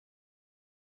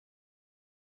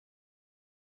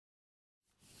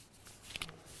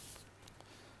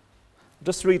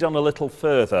Just read on a little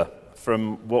further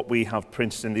from what we have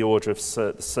printed in the order of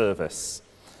the service.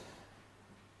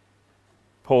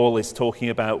 Paul is talking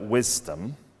about wisdom.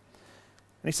 And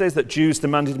he says that Jews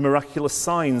demanded miraculous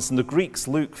signs and the Greeks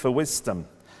look for wisdom.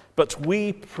 But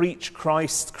we preach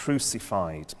Christ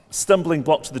crucified, stumbling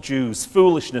block to the Jews,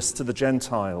 foolishness to the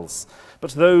Gentiles.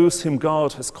 But those whom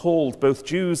God has called, both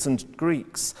Jews and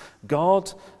Greeks,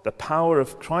 God, the power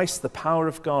of Christ, the power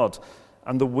of God,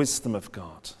 and the wisdom of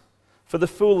God. For the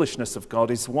foolishness of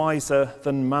God is wiser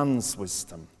than man's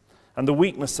wisdom, and the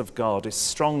weakness of God is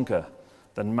stronger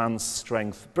than man's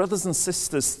strength. Brothers and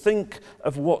sisters, think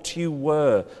of what you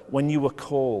were when you were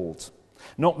called.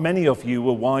 Not many of you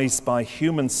were wise by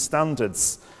human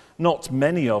standards. Not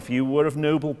many of you were of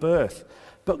noble birth.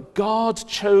 But God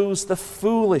chose the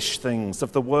foolish things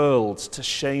of the world to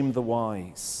shame the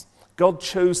wise. God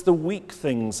chose the weak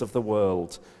things of the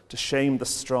world to shame the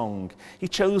strong. He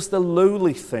chose the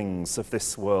lowly things of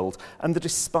this world and the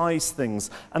despised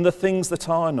things and the things that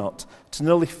are not, to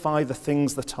nullify the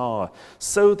things that are,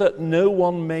 so that no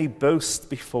one may boast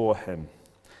before him.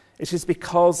 It is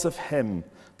because of him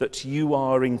that you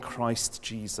are in Christ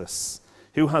Jesus,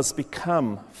 who has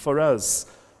become for us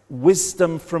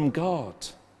wisdom from God.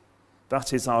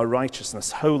 That is our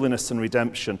righteousness, holiness, and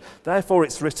redemption. Therefore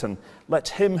it's written, let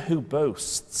him who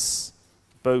boasts,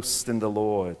 boast in the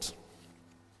Lord.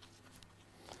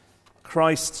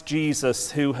 Christ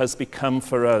Jesus, who has become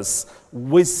for us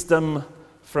wisdom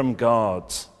from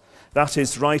God. That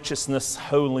is righteousness,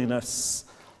 holiness,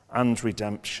 and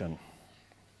redemption.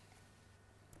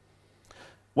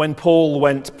 When Paul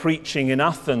went preaching in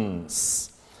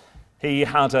Athens, he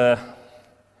had a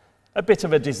bit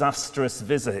of a disastrous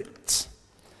visit.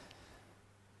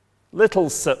 Little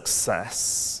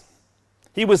success.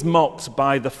 He was mocked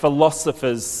by the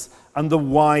philosophers and the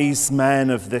wise men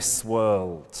of this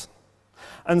world.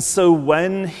 And so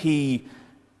when he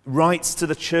writes to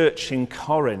the church in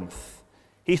Corinth,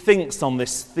 he thinks on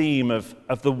this theme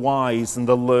of the wise and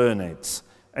the learned,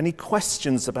 and he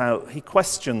questions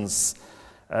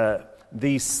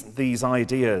these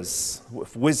ideas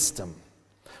of wisdom.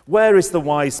 Where is the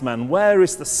wise man? Where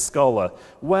is the scholar?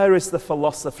 Where is the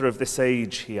philosopher of this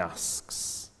age, he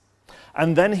asks.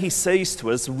 And then he says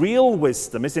to us, real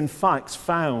wisdom is in fact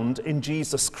found in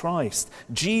Jesus Christ.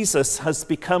 Jesus has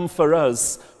become for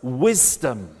us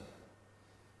wisdom.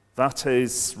 That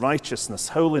is righteousness,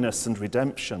 holiness, and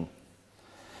redemption.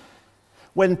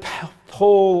 When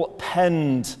Paul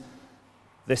penned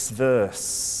this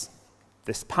verse,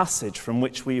 this passage from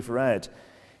which we've read,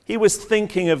 he was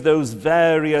thinking of those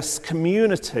various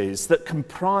communities that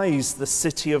comprised the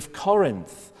city of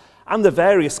Corinth and the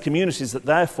various communities that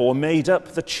therefore made up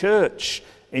the church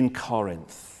in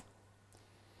Corinth.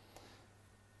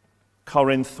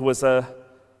 Corinth was a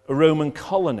Roman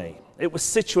colony. It was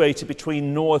situated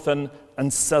between northern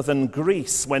and southern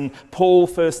Greece. When Paul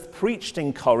first preached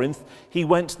in Corinth, he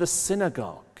went to the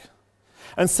synagogue.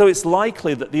 And so it's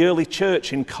likely that the early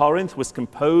church in Corinth was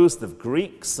composed of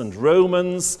Greeks and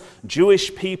Romans,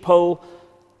 Jewish people,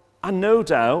 and no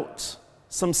doubt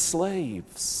some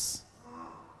slaves.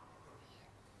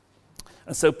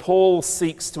 And so Paul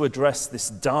seeks to address this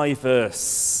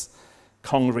diverse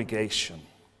congregation.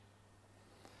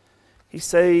 He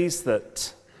says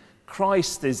that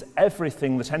Christ is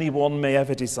everything that anyone may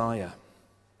ever desire.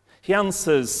 He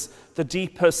answers the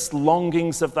deepest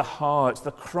longings of the heart,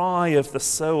 the cry of the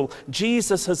soul.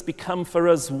 Jesus has become for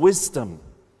us wisdom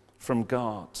from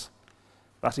God.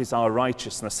 That is our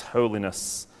righteousness,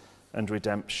 holiness, and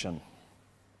redemption.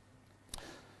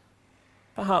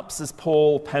 Perhaps as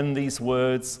Paul penned these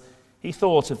words, he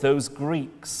thought of those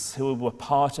Greeks who were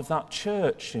part of that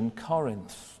church in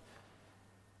Corinth.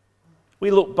 We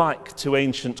look back to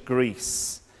ancient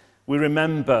Greece. We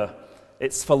remember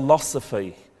its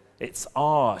philosophy, its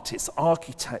art, its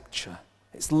architecture,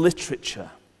 its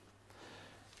literature.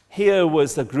 Here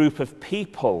was a group of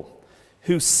people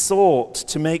who sought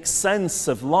to make sense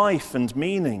of life and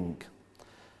meaning.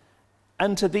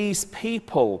 And to these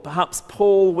people, perhaps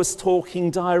Paul was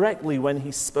talking directly when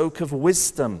he spoke of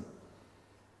wisdom.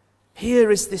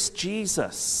 Here is this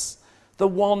Jesus, the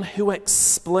one who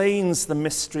explains the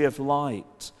mystery of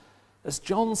light. As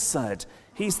John said,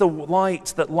 he's the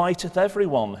light that lighteth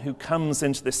everyone who comes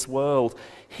into this world.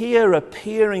 Here,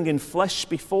 appearing in flesh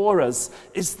before us,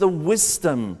 is the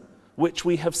wisdom which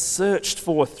we have searched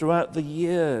for throughout the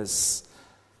years.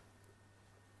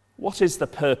 What is the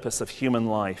purpose of human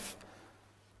life?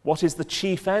 What is the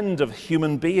chief end of a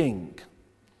human being?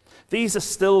 These are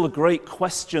still the great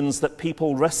questions that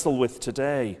people wrestle with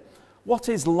today. What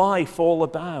is life all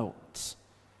about?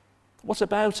 What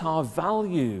about our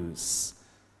values?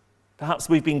 Perhaps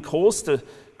we've been caused to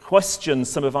question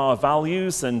some of our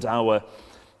values and our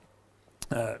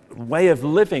way of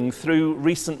living through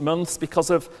recent months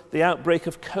because of the outbreak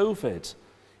of COVID.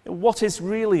 What is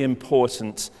really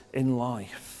important in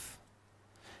life?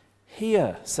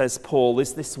 Here, says Paul,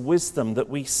 is this wisdom that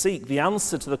we seek, the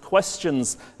answer to the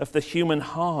questions of the human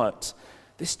heart.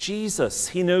 This Jesus,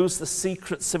 he knows the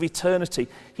secrets of eternity.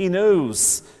 He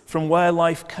knows from where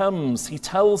life comes. He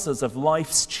tells us of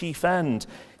life's chief end.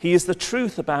 He is the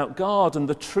truth about God and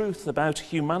the truth about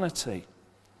humanity.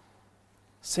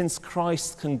 Since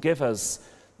Christ can give us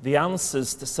the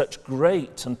answers to such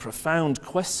great and profound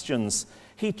questions,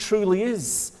 he truly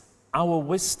is our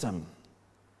wisdom.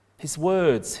 His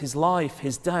words, his life,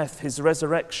 his death, his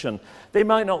resurrection, they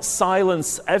might not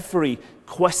silence every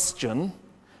question,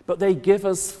 but they give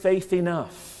us faith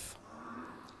enough.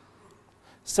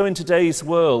 So in today's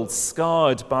world,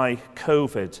 scarred by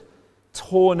COVID,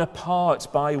 torn apart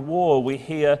by war, we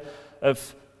hear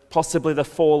of possibly the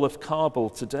fall of Kabul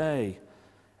today.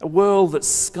 A world that's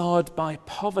scarred by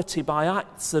poverty, by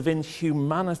acts of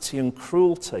inhumanity and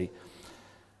cruelty.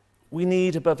 We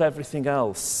need, above everything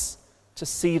else, to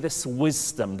see this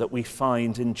wisdom that we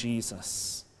find in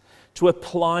Jesus, to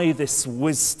apply this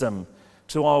wisdom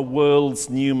to our world's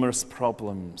numerous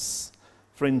problems.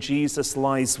 For in Jesus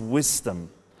lies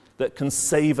wisdom that can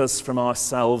save us from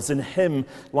ourselves. In him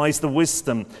lies the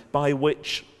wisdom by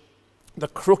which the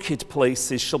crooked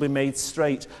places shall be made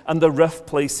straight and the rough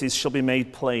places shall be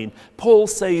made plain. Paul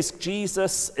says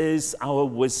Jesus is our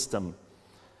wisdom.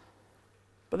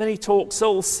 But then he talks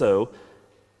also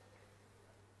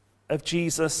of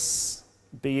Jesus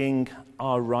being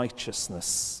our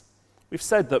righteousness. We've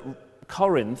said that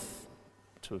Corinth,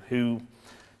 to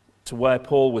where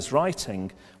Paul was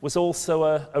writing, was also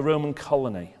a Roman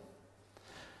colony.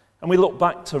 And we look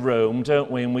back to Rome,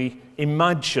 don't we, and we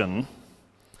imagine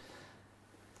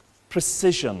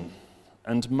precision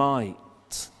and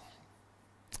might.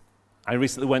 I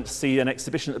recently went to see an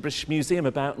exhibition at the British Museum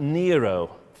about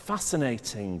Nero.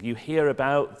 Fascinating. You hear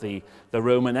about the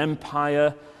Roman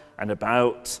Empire and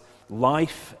about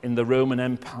life in the Roman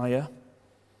Empire.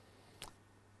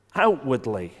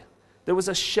 Outwardly, there was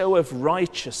a show of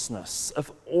righteousness,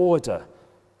 of order,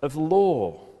 of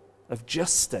law, of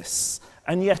justice,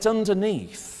 and yet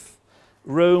underneath,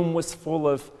 Rome was full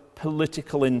of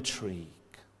political intrigue.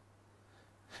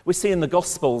 We see in the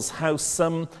Gospels how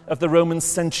some of the Roman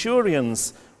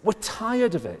centurions were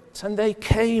tired of it, and they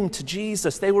came to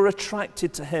Jesus. They were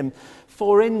attracted to him,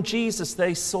 for in Jesus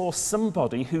they saw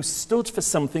somebody who stood for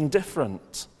something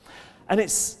different. And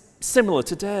it's similar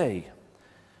today.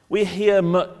 We hear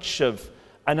much of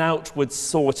an outward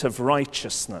sort of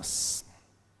righteousness.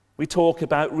 We talk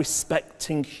about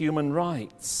respecting human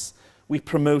rights. We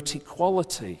promote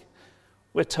equality.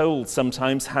 We're told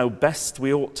sometimes how best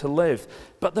we ought to live.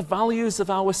 But the values of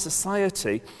our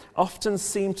society often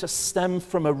seem to stem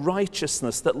from a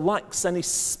righteousness that lacks any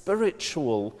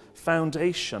spiritual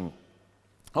foundation.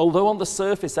 Although on the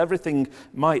surface everything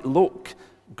might look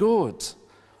good,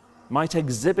 might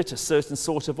exhibit a certain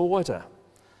sort of order,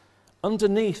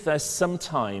 underneath there's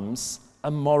sometimes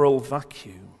a moral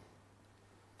vacuum.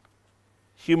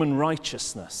 Human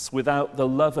righteousness without the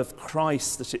love of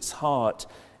Christ at its heart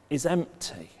is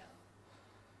empty.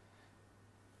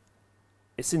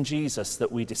 It's in Jesus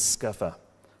that we discover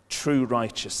true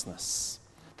righteousness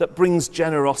that brings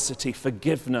generosity,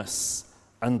 forgiveness,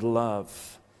 and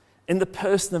love. In the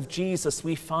person of Jesus,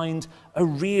 we find a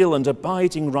real and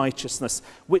abiding righteousness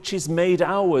which is made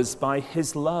ours by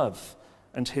his love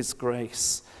and his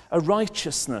grace, a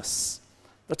righteousness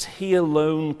that he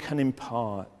alone can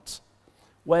impart.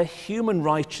 Where human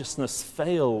righteousness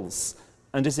fails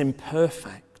and is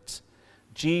imperfect,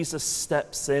 Jesus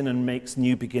steps in and makes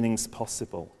new beginnings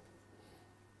possible.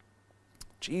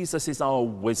 Jesus is our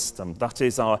wisdom, that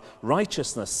is our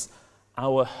righteousness,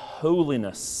 our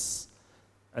holiness,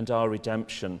 and our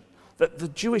redemption. That the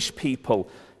Jewish people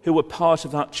who were part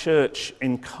of that church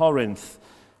in Corinth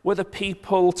were the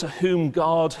people to whom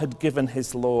God had given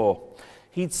his law.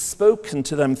 He'd spoken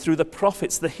to them through the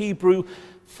prophets. The Hebrew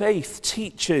faith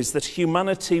teaches that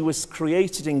humanity was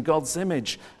created in God's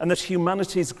image and that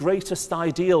humanity's greatest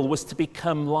ideal was to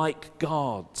become like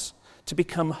God, to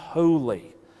become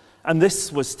holy. And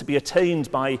this was to be attained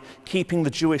by keeping the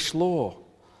Jewish law.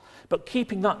 But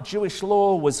keeping that Jewish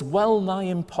law was well nigh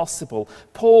impossible.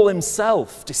 Paul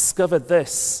himself discovered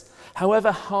this.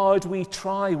 However hard we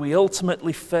try, we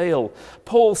ultimately fail.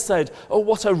 Paul said, "Oh,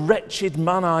 what a wretched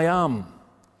man I am.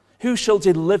 Who shall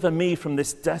deliver me from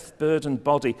this death-burdened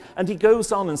body?" And he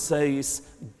goes on and says,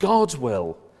 "God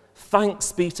will.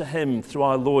 Thanks be to him through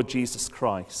our Lord Jesus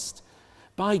Christ."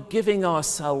 by giving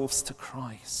ourselves to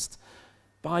Christ,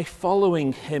 by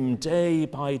following him day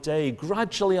by day.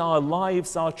 Gradually our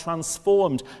lives are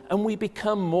transformed and we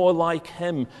become more like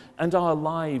him, and our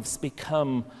lives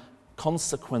become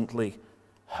consequently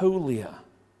holier.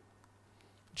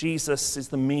 Jesus is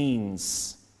the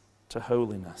means to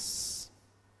holiness.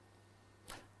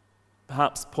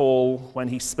 Perhaps Paul, when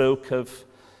he spoke of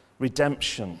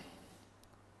redemption,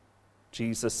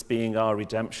 Jesus being our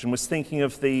redemption, was thinking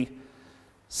of the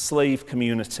slave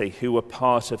community who were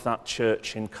part of that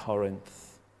church in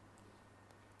Corinth.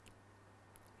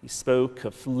 He spoke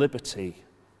of liberty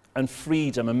and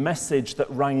freedom, a message that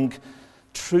rang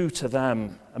true to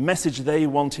them, a message they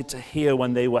wanted to hear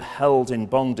when they were held in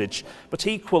bondage. But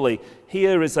equally,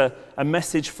 here is a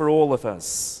message for all of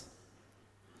us.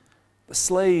 The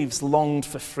slaves longed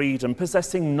for freedom,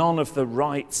 possessing none of the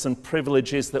rights and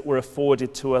privileges that were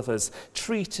afforded to others,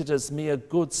 treated as mere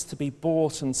goods to be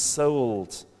bought and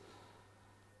sold.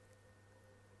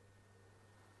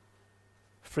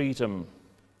 Freedom,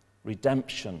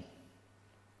 redemption,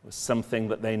 was something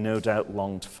that they no doubt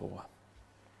longed for.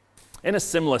 In a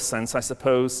similar sense, I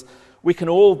suppose, we can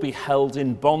all be held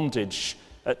in bondage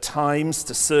at times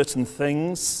to certain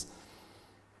things,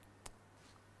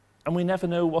 and we never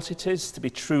know what it is to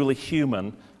be truly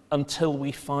human until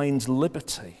we find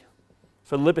liberty.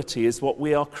 For liberty is what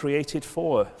we are created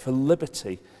for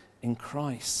liberty in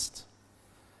Christ.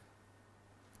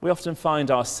 We often find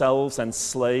ourselves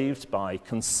enslaved by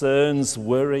concerns,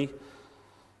 worry,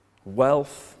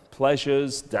 wealth,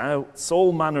 pleasures, doubts,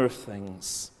 all manner of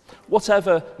things.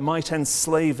 Whatever might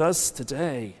enslave us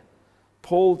today,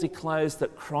 Paul declares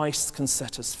that Christ can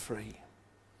set us free.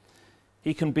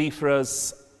 He can be for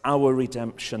us our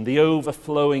redemption. The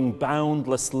overflowing,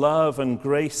 boundless love and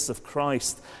grace of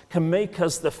Christ can make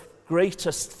us the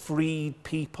greatest freed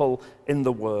people in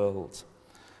the world.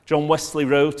 John Wesley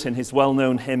wrote in his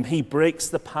well-known hymn, "He breaks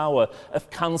the power of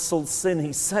cancelled sin.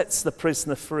 He sets the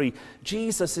prisoner free."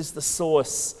 Jesus is the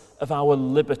source of our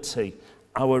liberty,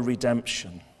 our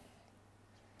redemption.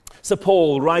 So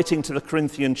Paul, writing to the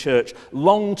Corinthian church,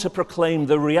 longed to proclaim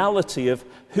the reality of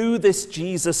who this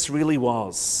Jesus really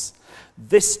was.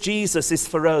 This Jesus is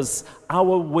for us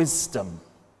our wisdom.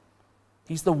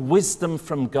 He's the wisdom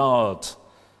from God.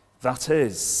 That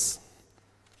is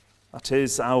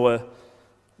our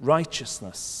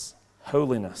righteousness,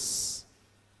 holiness,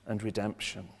 and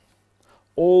redemption.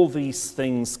 All these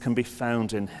things can be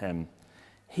found in him.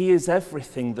 He is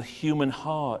everything the human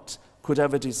heart could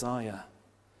ever desire.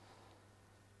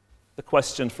 The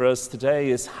question for us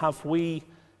today is, have we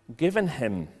given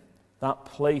him that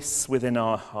place within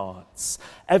our hearts?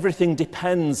 Everything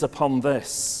depends upon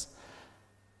this.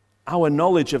 Our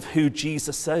knowledge of who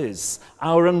Jesus is,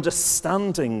 our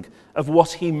understanding of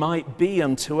what he might be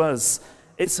unto us,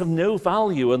 it's of no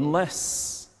value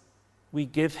unless we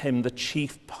give him the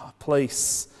chief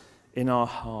place in our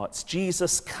hearts.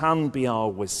 Jesus can be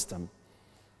our wisdom.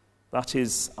 That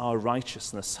is our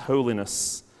righteousness,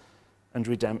 holiness, and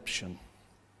redemption.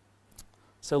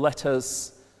 So let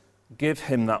us give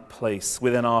him that place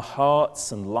within our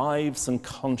hearts and lives and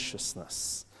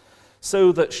consciousness,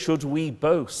 so that should we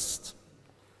boast,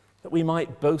 that we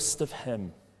might boast of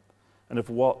him and of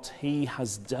what he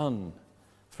has done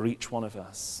for each one of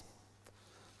us.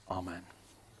 Amen.